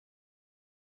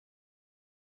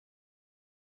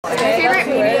My favorite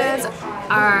medias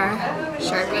are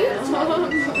Sharpie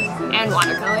and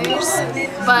watercolors,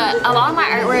 but a lot of my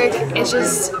artwork is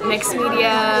just mixed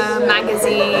media,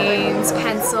 magazines,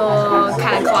 pencil,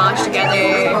 kind of collaged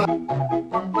together.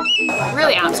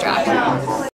 Really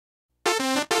abstract.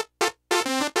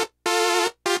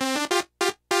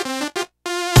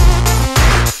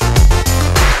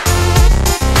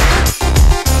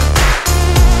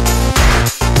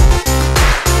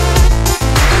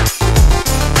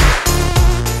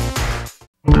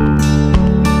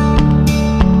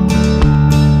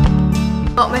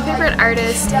 My favorite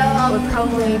artist would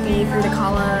probably be Frida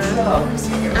Kahlo.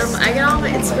 I get all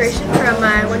my inspiration from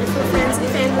my wonderful friends and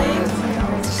family,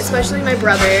 especially my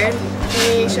brother.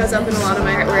 He shows up in a lot of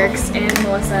my artworks, and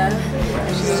Melissa.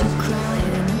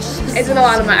 It's in a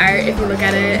lot of my art if you look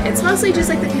at it. It's mostly just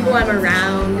like the people I'm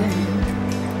around.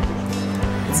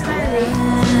 Inspire me.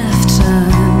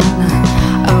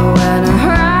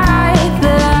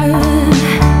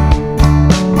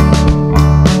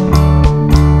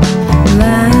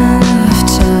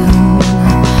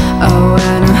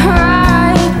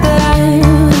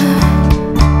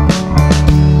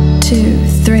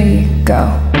 Go.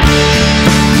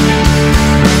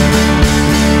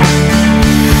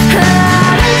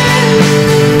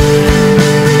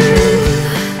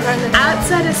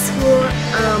 Outside of school,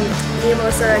 me and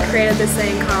Melissa created this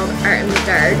thing called Art in the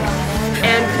Dark,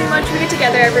 and pretty much we get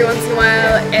together every once in a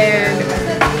while and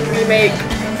we make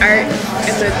art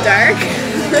in the dark.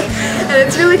 And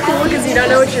it's really cool because you don't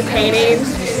know what you're painting,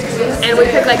 and we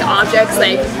pick like objects.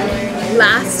 Like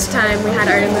last time we had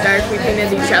Art in the Dark, we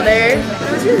painted each other.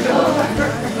 It was really cool.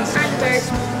 Art in the Dark.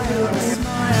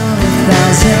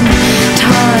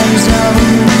 Times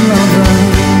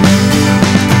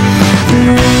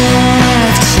over.